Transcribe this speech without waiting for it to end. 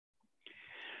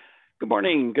Good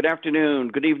morning, good afternoon,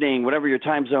 good evening, whatever your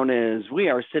time zone is. We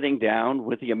are sitting down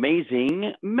with the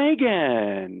amazing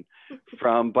Meagan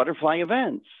from Butterfly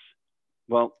Events.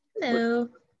 Well, Hello.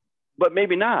 but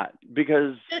maybe not,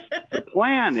 because the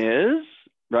plan is,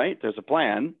 right? There's a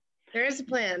plan. There is a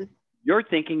plan. You're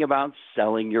thinking about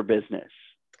selling your business.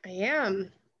 I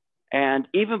am. And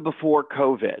even before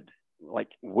COVID, like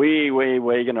way,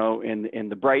 in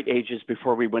the bright ages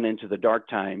before we went into the dark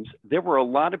times, there were a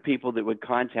lot of people that would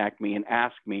contact me and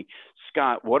ask me,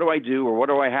 Scott, what do I do, or what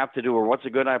do I have to do, or what's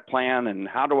a good plan, and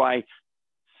how do I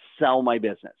sell my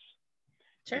business?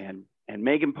 Sure. And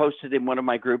Meagan posted in one of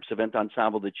my groups, Event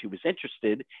Ensemble, that she was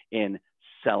interested in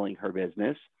selling her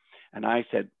business. And I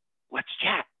said, let's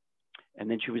chat. And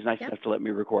then she was nice enough to let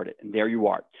me record it. And there you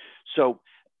are. So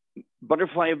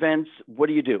Butterfly Events, what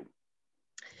do you do?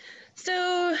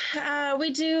 So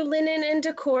we do linen and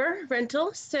decor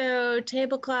rental. So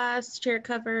tablecloths, chair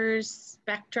covers,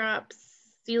 backdrops,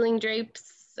 ceiling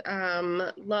drapes,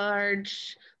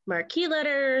 large marquee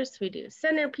letters. We do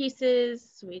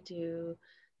centerpieces. We do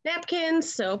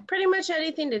napkins. So pretty much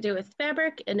anything to do with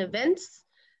fabric and events.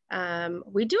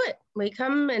 We do it. We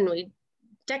come and we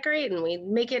decorate and we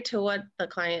make it to what the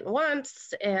client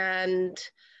wants. And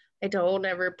I don't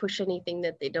ever push anything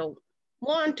that they don't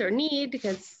want or need,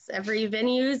 because every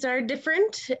venues are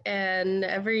different and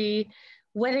every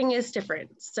wedding is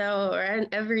different. So, and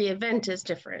every event is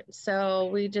different.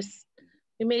 So we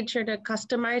made sure to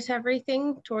customize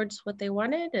everything towards what they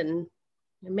wanted, and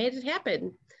we made it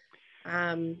happen.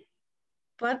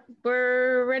 But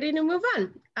we're ready to move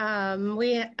on.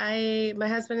 My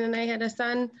husband and I had a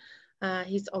son.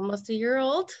 He's almost a year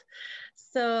old.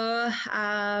 So,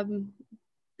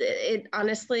 it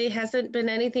honestly hasn't been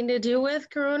anything to do with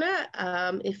Corona.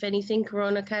 If anything,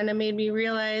 Corona kind of made me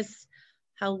realize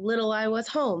how little I was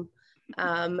home,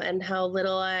 and how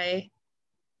little I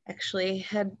actually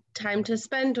had time to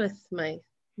spend with my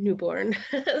newborn.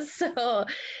 So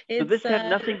this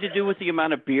had nothing to do with the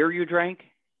amount of beer you drank?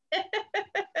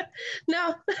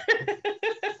 No.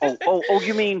 Oh,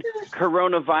 you mean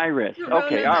coronavirus.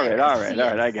 Okay, all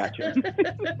right, I got you.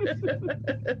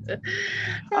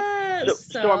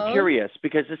 So I'm curious,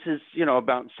 because this is,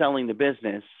 about selling the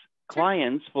business.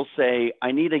 Clients will say,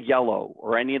 I need a yellow,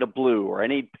 or I need a blue, or I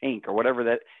need pink, or whatever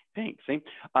that, pink, see?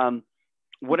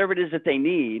 Whatever it is that they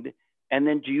need, and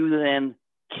then do you then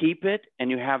keep it and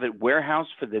you have it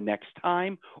warehoused for the next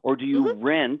time, or do you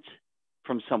rent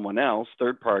from someone else,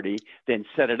 third party, then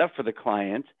set it up for the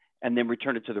client and then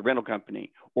return it to the rental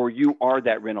company, or you are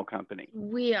that rental company?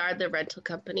 We are the rental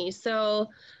company. So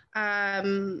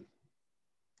kind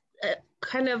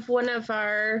of one of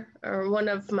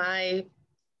my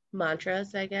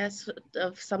mantras, I guess,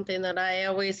 of something that I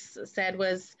always said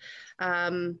was,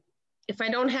 if I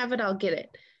don't have it, I'll get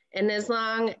it. And as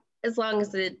long as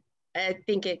I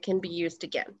think it can be used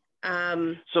again.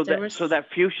 So that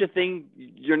fuchsia thing,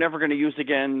 you're never going to use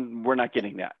again. We're not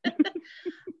getting that.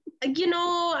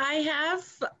 I have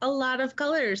a lot of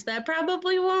colors that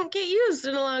probably won't get used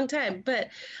in a long time, but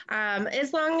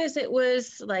as long as it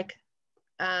was like,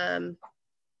 I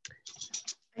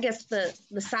guess the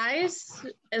size.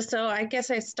 So I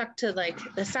guess I stuck to like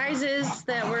the sizes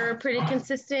that were pretty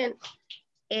consistent.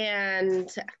 And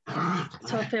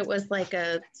so if it was like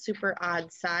a super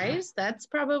odd size, that's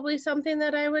probably something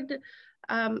that I would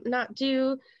not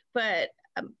do. But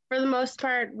for the most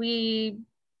part, we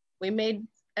made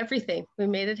everything. We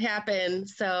made it happen.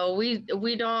 So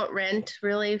we don't rent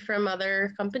really from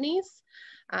other companies,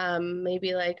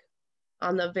 maybe like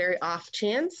on the very off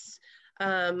chance.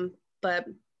 But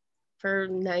for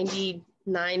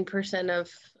 99% of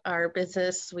our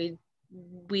business,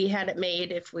 we had it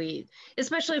made,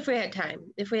 especially if we had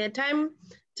time. If we had time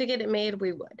to get it made,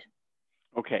 we would.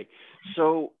 Okay.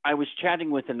 So I was chatting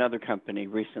with another company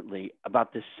recently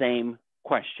about the same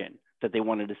question, that they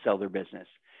wanted to sell their business.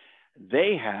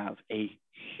 They have a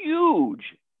huge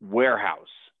warehouse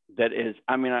that is,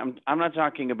 I'm not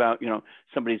talking about,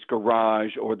 somebody's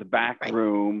garage or the back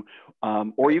room,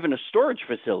 or even a storage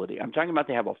facility. I'm talking about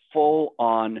they have a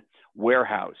full-on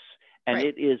warehouse, and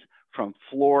it is from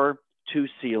floor to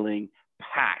ceiling,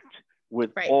 packed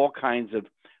with all kinds of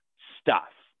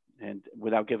stuff, and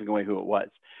without giving away who it was.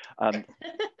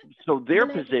 So their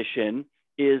position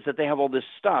is that they have all this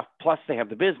stuff, plus they have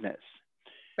the business.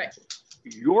 Right.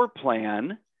 Your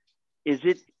plan, is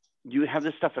it, you have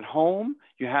this stuff at home,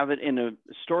 you have it in a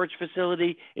storage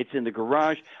facility, it's in the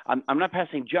garage? I'm not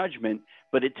passing judgment,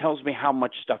 but it tells me how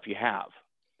much stuff you have.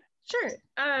 Sure.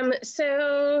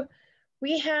 So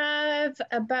we have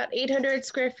about 800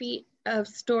 square feet of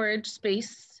storage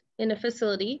space in a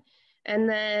facility. And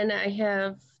then I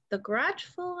have the garage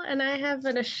full, and I have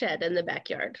a shed in the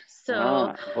backyard.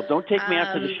 So, well, don't take me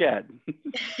out to the shed.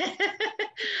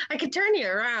 I could turn you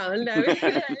around. I mean,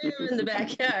 I am in the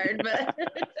backyard, but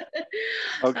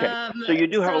okay. So you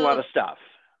do have a lot of stuff.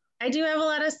 I do have a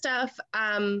lot of stuff.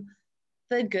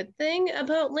 The good thing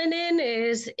about linen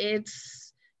is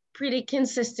it's pretty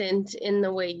consistent in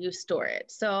the way you store it.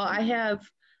 So I have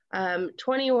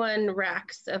 21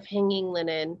 racks of hanging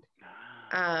linen.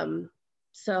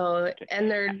 So, and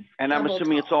they're and I'm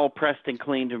assuming it's all pressed and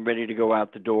cleaned and ready to go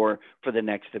out the door for the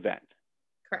next event.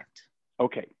 Correct.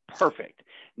 Okay, perfect.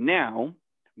 Now,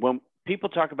 when people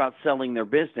talk about selling their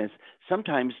business,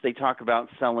 sometimes they talk about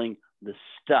selling the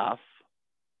stuff,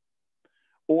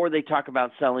 or they talk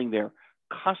about selling their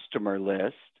customer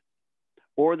list,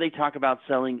 or they talk about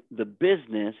selling the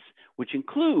business, which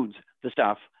includes the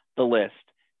stuff, the list,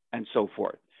 and so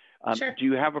forth. Sure. Do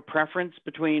you have a preference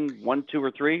between 1, 2,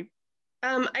 or 3?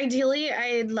 Ideally,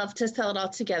 I'd love to sell it all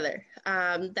together.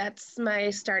 That's my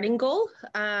starting goal.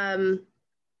 I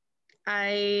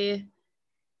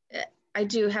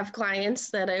do have clients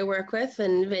that I work with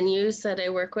and venues that I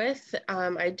work with.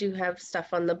 I do have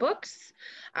stuff on the books.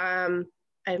 I'm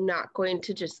not going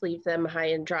to just leave them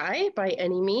high and dry by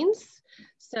any means.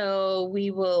 So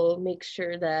we will make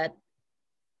sure that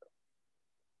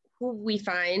who we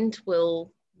find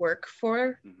will work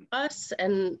for us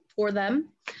and for them.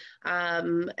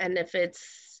 And if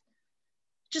it's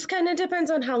just kind of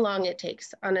depends on how long it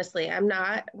takes. Honestly,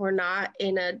 we're not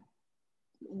in a,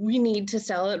 we need to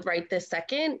sell it right this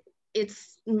second.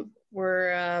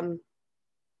 We're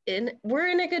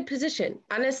in a good position.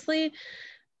 Honestly,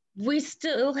 we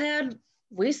still have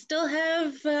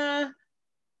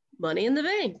money in the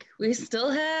bank. We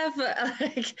still have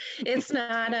it's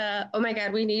not a, oh my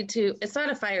God, it's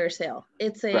not a fire sale.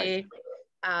 It's a, right.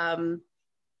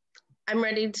 I'm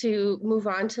ready to move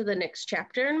on to the next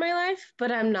chapter in my life,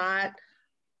 but I'm not,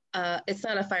 it's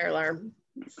not a fire alarm.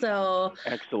 So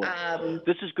excellent.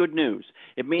 This is good news.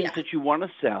 It means that you want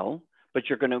to sell, but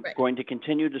you're going to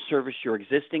continue to service your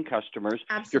existing customers.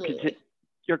 Absolutely.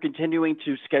 You're continuing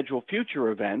to schedule future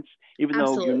events, even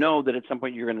though you know that at some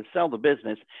point you're going to sell the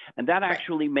business, and that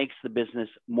actually makes the business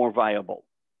more viable.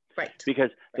 Right. Because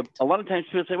a lot of times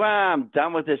people say, well, I'm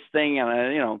done with this thing.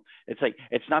 And, it's like,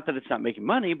 it's not that it's not making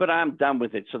money, but I'm done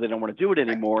with it. So they don't want to do it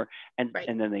anymore. And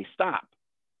then they stop.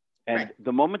 And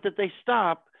the moment that they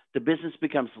stop, the business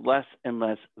becomes less and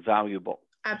less valuable.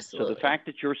 Absolutely. So the fact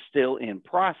that you're still in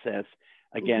process,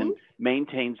 again,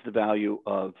 maintains the value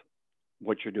of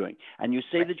what you're doing. And you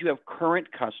say that you have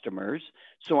current customers.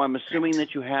 So I'm assuming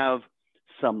that you have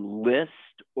some list,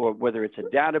 or whether it's a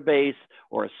database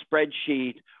or a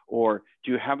spreadsheet, or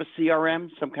do you have a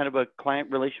CRM, some kind of a client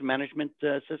relation management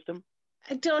system?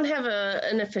 I don't have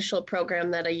an official program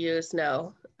that I use,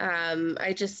 no.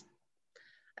 I've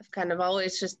kind of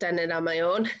always just done it on my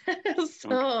own.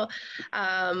 So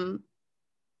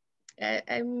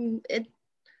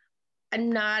I'm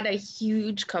not a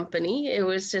huge company. It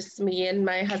was just me and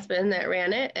my husband that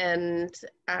ran it. And,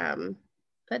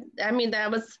 but I mean,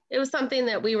 it was something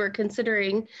that we were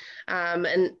considering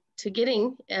and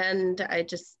getting, and I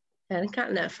just hadn't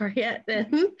gotten that far yet.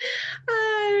 And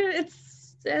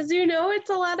it's, as you know, it's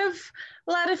a lot of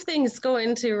things go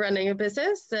into running a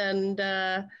business, and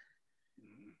I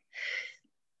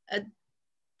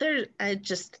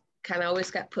just kind of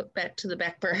always got put back to the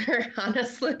back burner,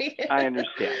 honestly. I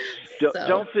understand.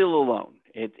 Don't feel alone.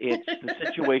 It's the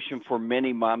situation for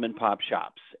many mom and pop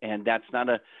shops, and that's not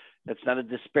a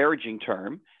disparaging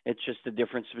term. It's just the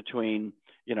difference between,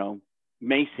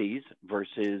 Macy's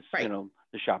versus,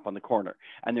 the shop on the corner.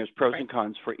 And there's pros and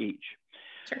cons for each.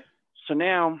 Sure. So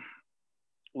now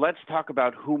let's talk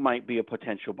about who might be a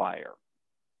potential buyer.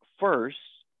 First,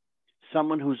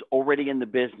 someone who's already in the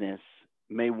business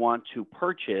may want to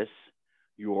purchase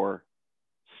your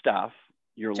stuff,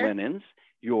 your linens,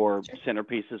 your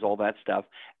centerpieces, all that stuff,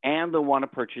 and they'll want to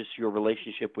purchase your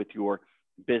relationship with your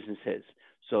businesses.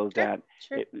 So that,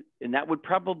 and that would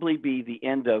probably be the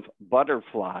end of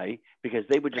Butterfly, because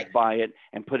they would just buy it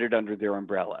and put it under their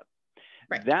umbrella.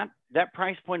 Right. That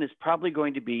price point is probably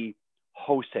going to be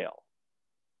wholesale,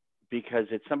 because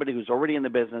it's somebody who's already in the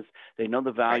business. They know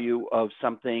the value of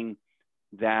something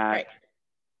that's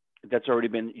already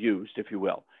been used, if you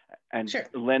will. And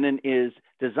linen is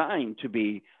designed to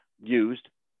be used,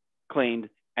 cleaned,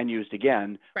 and used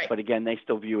again. Right. But again, they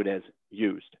still view it as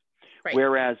used. Right.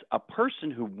 Whereas a person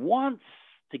who wants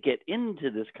to get into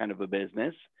this kind of a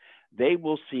business, they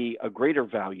will see a greater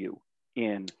value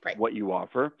in what you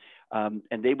offer, and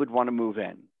they would want to move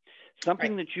in.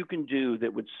 Something that you can do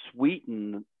that would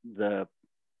sweeten the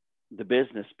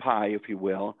business pie, if you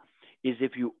will, is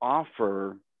if you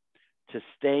offer to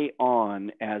stay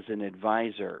on as an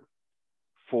advisor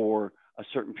for a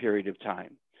certain period of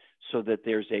time so that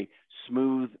there's a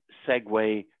smooth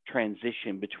segue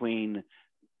transition between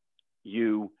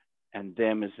you and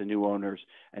them as the new owners.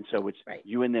 And so it's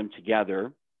you and them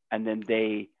together, and then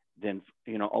they then,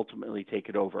 ultimately take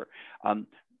it over.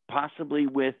 Possibly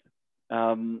with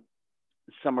some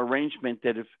arrangement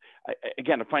that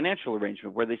again, a financial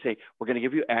arrangement where they say, we're going to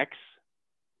give you X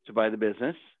to buy the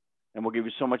business, and we'll give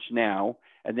you so much now,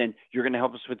 and then you're going to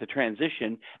help us with the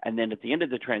transition, and then at the end of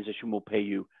the transition, we'll pay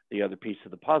you the other piece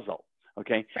of the puzzle,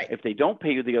 okay? Right. If they don't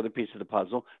pay you the other piece of the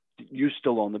puzzle, you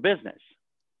still own the business.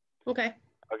 Okay.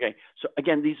 Okay, so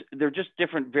again, they're just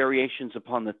different variations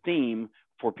upon the theme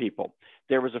for people.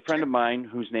 There was a friend of mine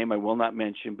whose name I will not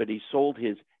mention, but he sold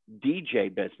his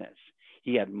DJ business.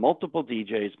 He had multiple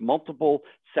DJs, multiple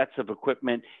sets of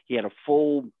equipment. He had a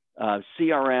full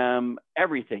CRM,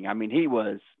 everything. I mean, he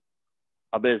was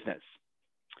a business.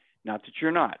 Not that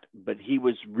you're not, but he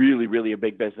was really, really a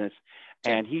big business.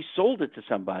 And he sold it to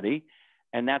somebody,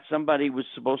 and that somebody was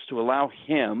supposed to allow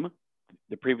him,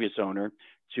 the previous owner,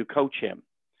 to coach him.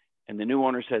 And the new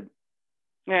owner said,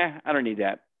 I don't need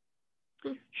that.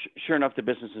 Sure enough, the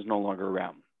business is no longer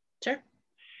around. Sure.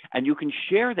 And you can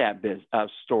share that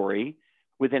story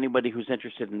with anybody who's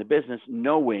interested in the business,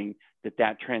 knowing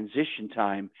that transition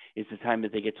time is the time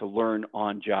that they get to learn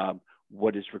on job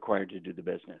what is required to do the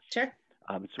business. Sure.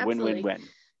 It's a win-win-win.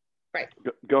 Right.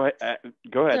 Go ahead.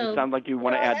 So, it sounds like you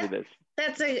want to add to this.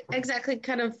 That's exactly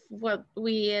kind of what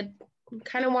we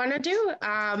kind of want to do,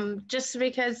 just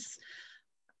because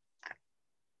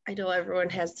I know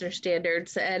everyone has their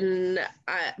standards,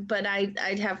 but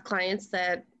I'd have clients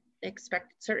that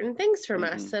expect certain things from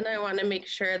us, and I want to make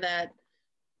sure that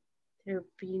they're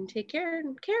being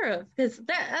taken care of, because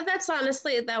that's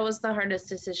honestly, that was the hardest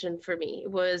decision for me.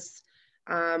 It was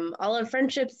all of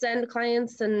friendships and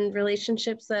clients and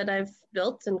relationships that I've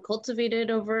built and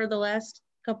cultivated over the last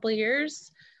couple of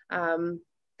years.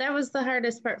 That was the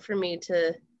hardest part for me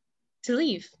to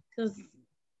leave, because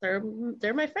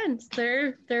they're my friends.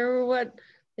 They're what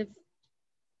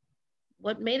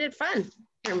made it fun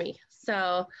for me.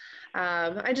 So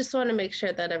I just want to make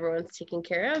sure that everyone's taken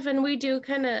care of. And we do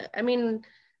kind of, I mean,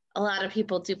 a lot of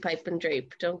people do pipe and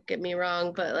drape, don't get me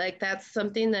wrong, but like that's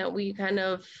something that we kind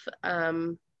of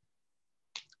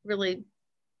really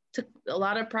took a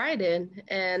lot of pride in,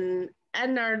 and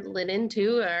our linen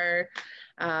too, our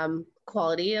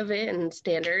quality of it and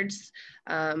standards.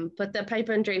 But the pipe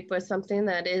and drape was something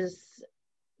that is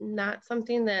not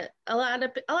something that a lot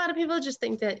of people just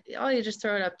think that, oh, you just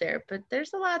throw it up there, but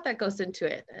there's a lot that goes into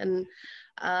it, and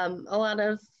a lot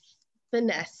of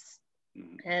finesse,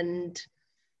 and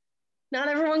not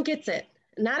everyone gets it.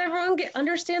 Not everyone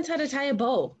understands how to tie a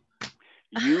bow.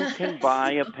 You can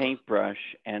buy a paintbrush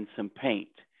and some paint.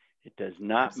 It does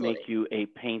not make you a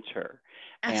painter.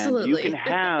 Absolutely. And you can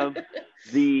have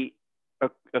the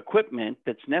equipment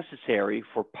that's necessary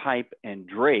for pipe and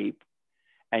drape,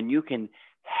 and you can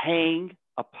hang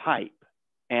a pipe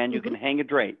and you can hang a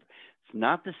drape. It's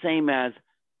not the same as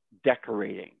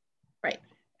decorating. Right.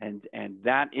 And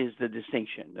that is the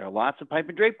distinction. There are lots of pipe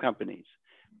and drape companies,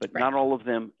 but not all of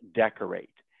them decorate.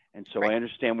 And so I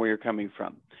understand where you're coming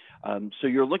from. So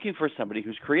you're looking for somebody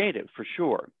who's creative, for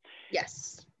sure.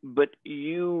 Yes. But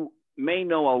you may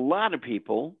know a lot of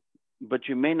people, but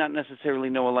you may not necessarily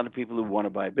know a lot of people who want to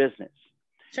buy a business.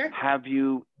 Sure. Have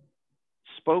you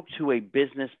spoke to a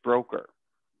business broker?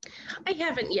 I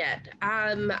haven't yet.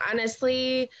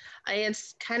 Honestly, I had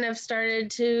kind of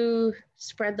started to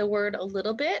spread the word a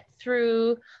little bit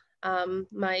through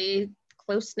my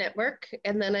close network,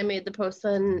 and then I made the post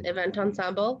on Event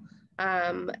Ensemble,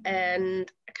 and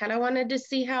I kind of wanted to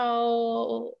see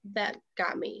how that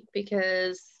got me,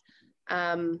 because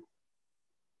I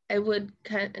would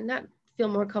kind of not feel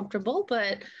more comfortable,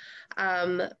 but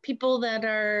people that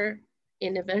are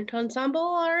in Event Ensemble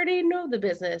already know the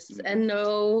business and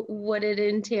know what it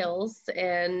entails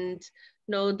and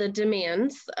know the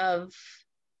demands of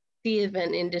the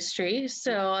event industry.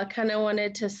 So I kind of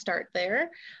wanted to start there.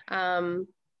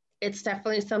 It's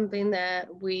definitely something that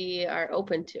we are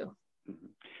open to.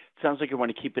 Sounds like you want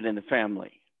to keep it in the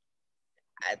family.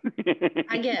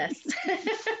 I guess.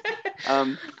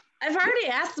 I've already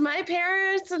asked my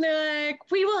parents, and they're like,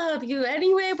 we will help you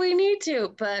any way we need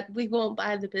to, but we won't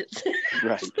buy the business.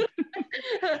 Right.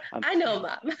 I know,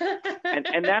 Mom.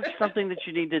 and that's something that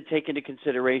you need to take into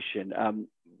consideration.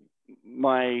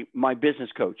 My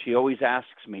business coach, he always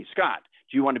asks me, Scott,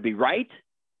 do you want to be right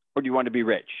or do you want to be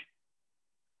rich?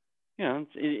 You know,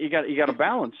 you got a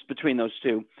balance between those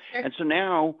two. Sure. And so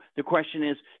now the question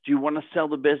is, do you want to sell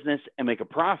the business and make a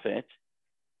profit,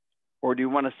 or do you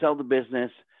want to sell the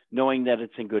business knowing that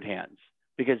it's in good hands?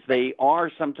 Because they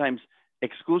are sometimes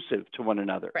exclusive to one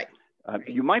another. Right.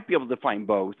 You might be able to find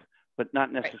both, but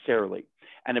not necessarily.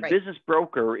 And a business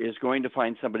broker is going to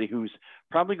find somebody who's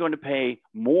probably going to pay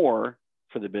more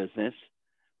for the business,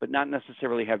 but not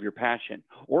necessarily have your passion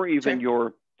or even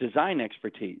your design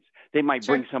expertise. They might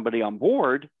bring somebody on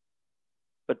board,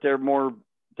 but they're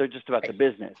just about the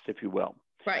business, if you will.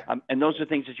 Right. And those are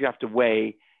things that you have to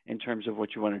weigh in terms of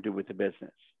what you want to do with the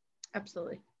business.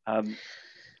 Absolutely.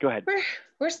 Go ahead.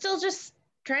 We're still just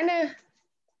trying to,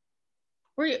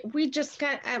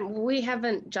 we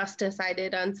haven't just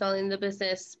decided on selling the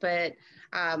business, but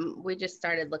we just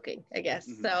started looking, I guess.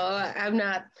 Mm-hmm. So I'm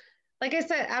not, like I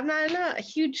said, I'm not in a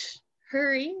huge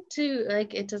hurry to,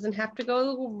 like, it doesn't have to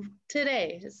go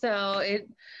today. So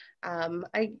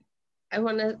I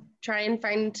want to try and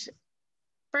find,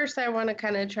 first I want to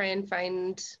kind of try and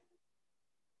find,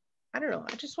 I don't know,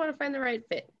 I just want to find the right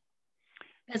fit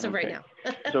as of right now.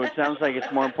 So it sounds like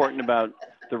it's more important about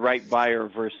the right buyer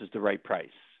versus the right price.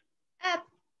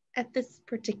 At this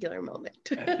particular moment.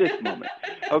 At this moment.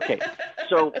 Okay.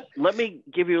 So let me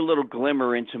give you a little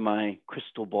glimmer into my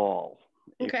crystal ball,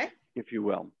 if you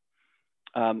will.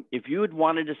 If you had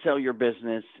wanted to sell your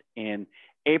business in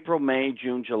April, May,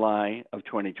 June, July of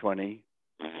 2020,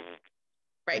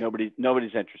 nobody's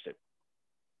interested.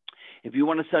 If you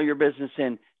want to sell your business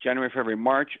in January, February,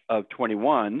 March of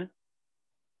 21,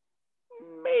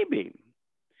 maybe.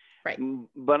 Right.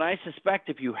 But I suspect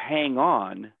if you hang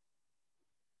on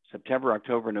September,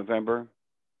 October, November,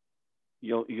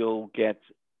 you'll get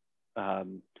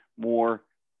more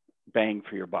bang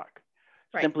for your buck.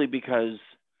 Right. Simply because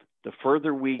the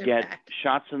further we get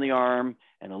shots in the arm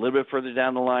and a little bit further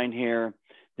down the line here,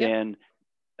 then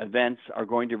events are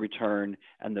going to return,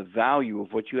 and the value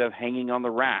of what you have hanging on the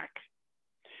rack,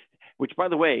 which, by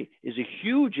the way, is a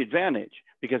huge advantage,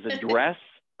 because a dress,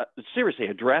 seriously,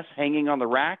 a dress hanging on the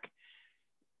rack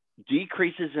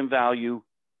decreases in value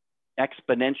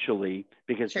exponentially,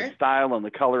 because the style and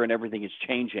the color and everything is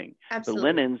changing. Absolutely. The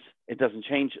linens, it doesn't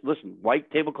change. Listen,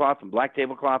 white tablecloth and black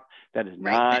tablecloth, that is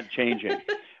not changing.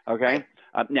 Okay.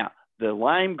 Now, the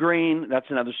lime green, that's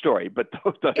another story, but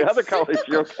the other colors,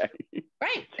 you're okay.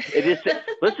 Right. It is.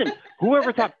 Listen,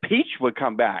 whoever thought peach would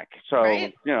come back? So,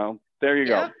 you know, there you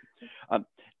go.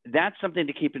 That's something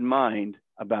to keep in mind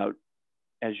about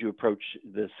as you approach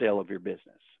the sale of your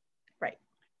business. Right.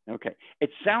 Okay.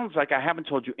 It sounds like I haven't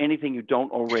told you anything you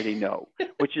don't already know,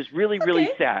 which is really,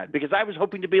 really sad, because I was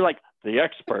hoping to be like the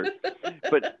expert.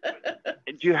 But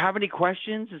do you have any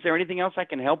questions? Is there anything else I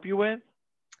can help you with?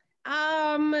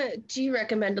 Do you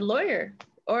recommend a lawyer?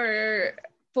 Or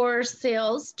for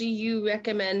sales, do you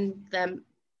recommend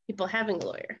people having a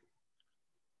lawyer?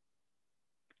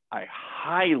 I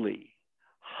highly,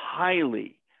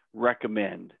 highly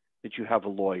recommend that you have a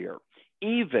lawyer,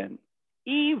 even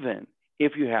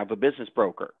if you have a business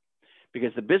broker,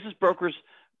 because the business broker's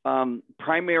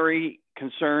primary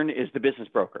concern is the business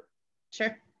broker.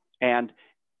 Sure. And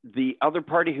the other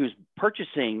party who's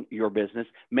purchasing your business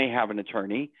may have an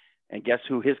attorney, and guess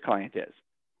who his client is?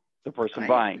 The person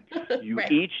buying. You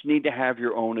each need to have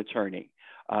your own attorney.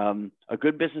 A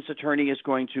good business attorney is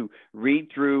going to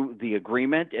read through the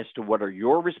agreement as to what are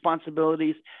your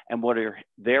responsibilities and what are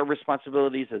their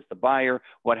responsibilities as the buyer,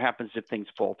 what happens if things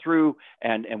fall through,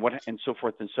 and so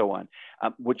forth and so on.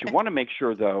 What you want to make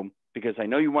sure, though, because I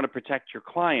know you want to protect your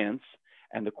clients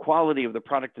and the quality of the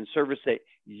product and service that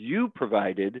you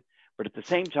provided, but at the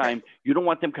same time, you don't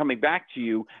want them coming back to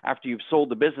you after you've sold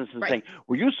the business and saying,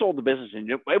 well, you sold the business and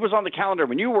it was on the calendar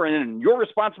when you were in and you're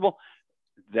responsible.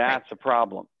 That's a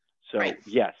problem. So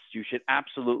yes, you should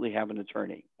absolutely have an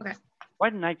attorney. Okay. Why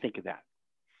didn't I think of that?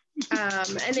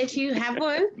 And if you have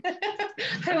one,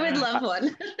 I would love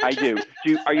one. I do.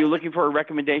 Are you looking for a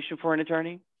recommendation for an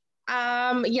attorney?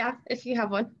 Yeah, if you have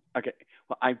one. Okay.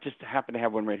 Well, I just happen to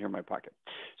have one right here in my pocket.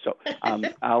 So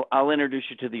I'll introduce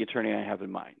you to the attorney I have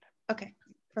in mind. Okay.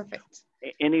 Perfect.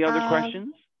 Any other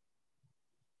questions?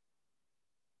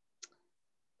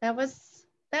 That was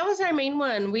our main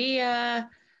one. We had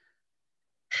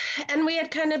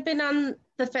kind of been on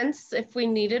the fence if we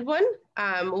needed one.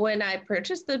 When I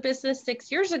purchased the business 6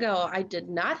 years ago, I did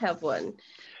not have one.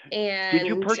 And did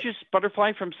you purchase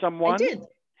Butterfly from someone? I did.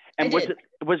 And was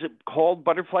it called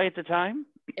Butterfly at the time?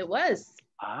 It was.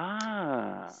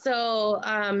 Ah. So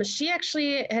she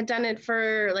actually had done it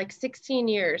for like 16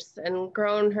 years and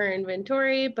grown her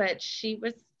inventory, but she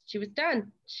was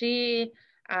done. She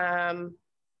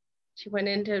she went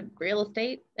into real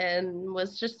estate and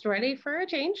was just ready for a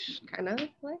change, kind of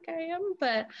like I am.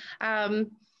 But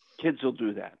kids will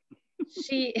do that.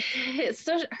 she,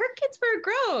 so her kids were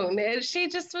grown, and she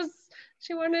just was.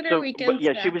 She wanted her weekends. But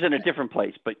yeah, she was in a different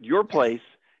place. But your place,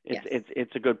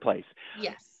 it's a good place.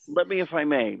 Yes. Let me, if I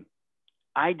may.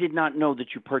 I did not know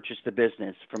that you purchased the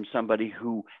business from somebody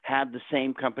who had the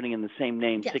same company and the same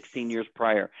name 16 years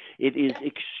prior. It is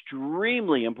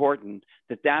extremely important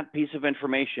that that piece of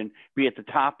information be at the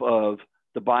top of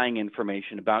the buying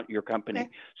information about your company,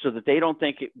 so that they don't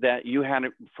think that you had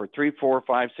it for 3, 4,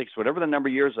 5, 6, whatever the number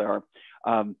of years are,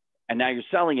 and now you're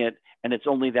selling it and it's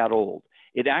only that old.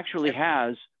 It actually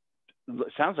has,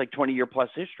 sounds like 20-year plus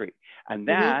history, and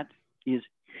that is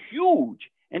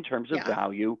huge in terms of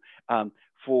value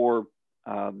for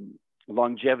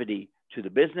longevity to the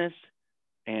business,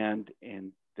 and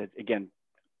that, again,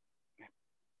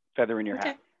 feather in your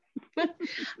hat.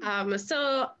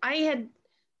 So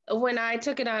when I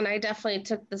took it on, I definitely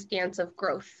took the stance of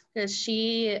growth, because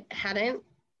she hadn't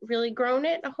really grown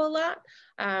it a whole lot.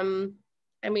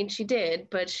 I mean, she did,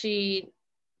 but she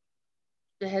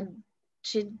didn't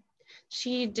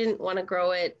want to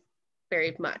grow it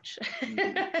very much,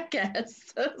 I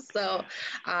guess. So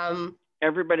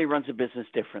everybody runs a business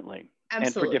differently,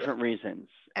 and for different reasons.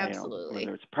 Absolutely.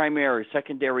 Whether it's primary or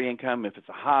secondary income, if it's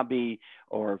a hobby,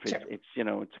 or if it's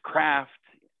it's a craft,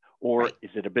 or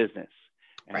is it a business?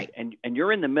 And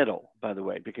you're in the middle, by the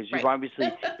way, because you've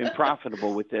obviously been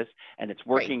profitable with this, and it's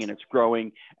working and it's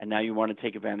growing, and now you want to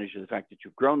take advantage of the fact that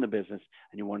you've grown the business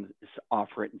and you want to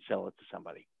offer it and sell it to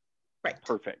somebody.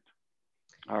 Perfect.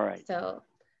 All right. So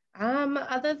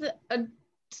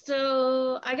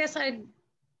so I guess I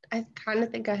kind of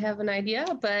think I have an idea,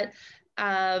 but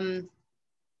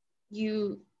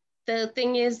the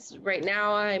thing is, right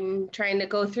now I'm trying to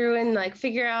go through and like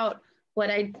figure out what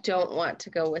I don't want to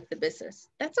go with the business.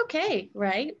 That's okay,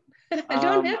 right? I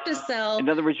don't have to sell. In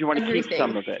other words, you want to keep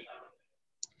some of it.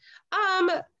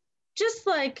 Just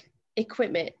like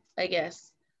equipment, I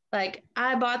guess. Like,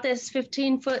 I bought this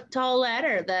 15-foot tall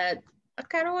ladder that I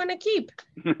kind of want to keep.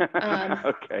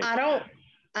 I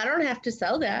don't have to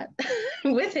sell that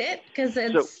with it, because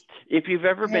it's. So if you've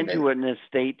ever been to an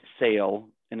estate sale,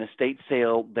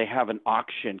 they have an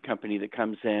auction company that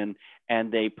comes in and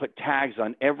they put tags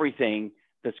on everything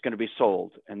that's going to be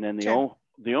sold. And then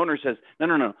the owner says,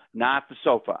 no, not the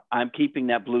sofa. I'm keeping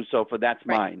that blue sofa. That's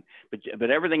mine. But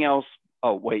everything else,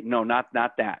 oh, wait, no, not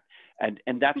that. And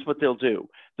that's what they'll do.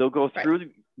 They'll go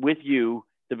through with you,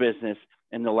 the business,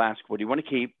 and they'll ask, what do you want to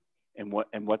keep? And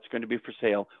what's going to be for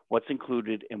sale, what's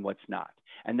included and what's not.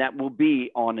 And that will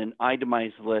be on an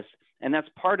itemized list. And that's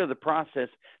part of the process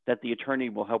that the attorney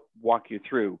will help walk you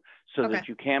through, so that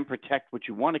you can protect what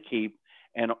you want to keep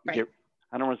and I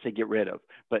don't want to say get rid of,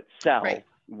 but sell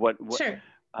what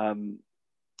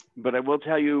but I will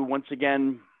tell you once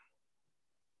again,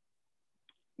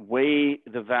 weigh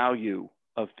the value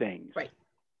of things.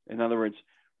 In other words,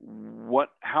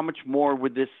 how much more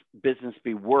would this business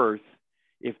be worth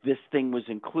if this thing was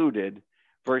included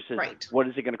versus what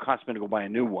is it going to cost me to go buy a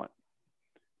new one?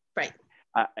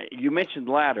 You mentioned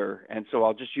ladder, and so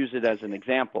I'll just use it as an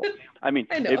example. I mean,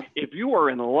 if you are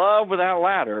in love with that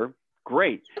ladder,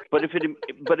 great. But if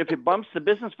it bumps the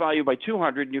business value by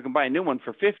 200 and you can buy a new one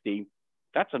for 50,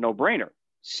 that's a no-brainer.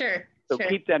 So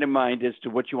keep that in mind as to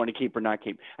what you want to keep or not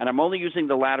keep. And I'm only using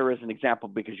the ladder as an example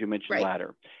because you mentioned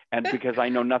ladder, and because I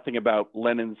know nothing about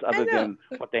linens other than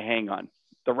what they hang on.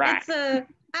 The rack. I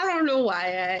don't know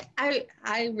why I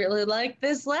really like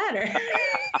this ladder.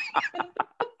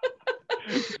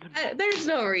 There's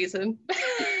no reison.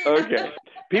 Okay.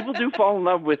 People do fall in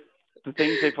love with the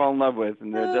things they fall in love with,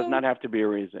 and there does not have to be a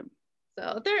reason.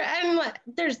 So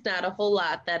there's not a whole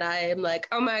lot that I am like,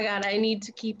 oh my God, I need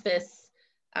to keep this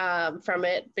from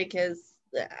it, because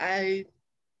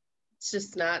it's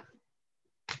just not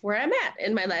where I'm at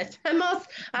in my life.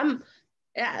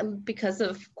 Because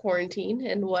of quarantine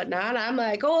and whatnot, I'm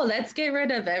like, oh, let's get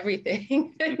rid of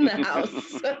everything in the house.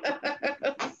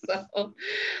 So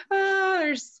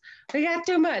we got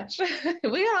too much.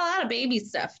 We got a lot of baby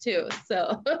stuff too.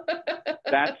 So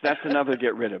that's another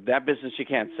get rid of. That business you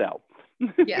can't sell.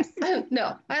 Yes.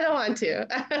 No, I don't want to.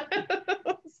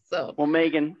 Well,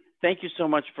 Meagan, thank you so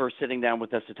much for sitting down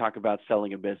with us to talk about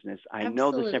selling a business. I know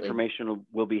this information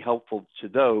will be helpful to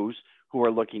those who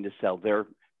are looking to sell their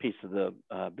piece of the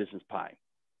business pie.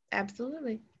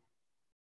 Absolutely.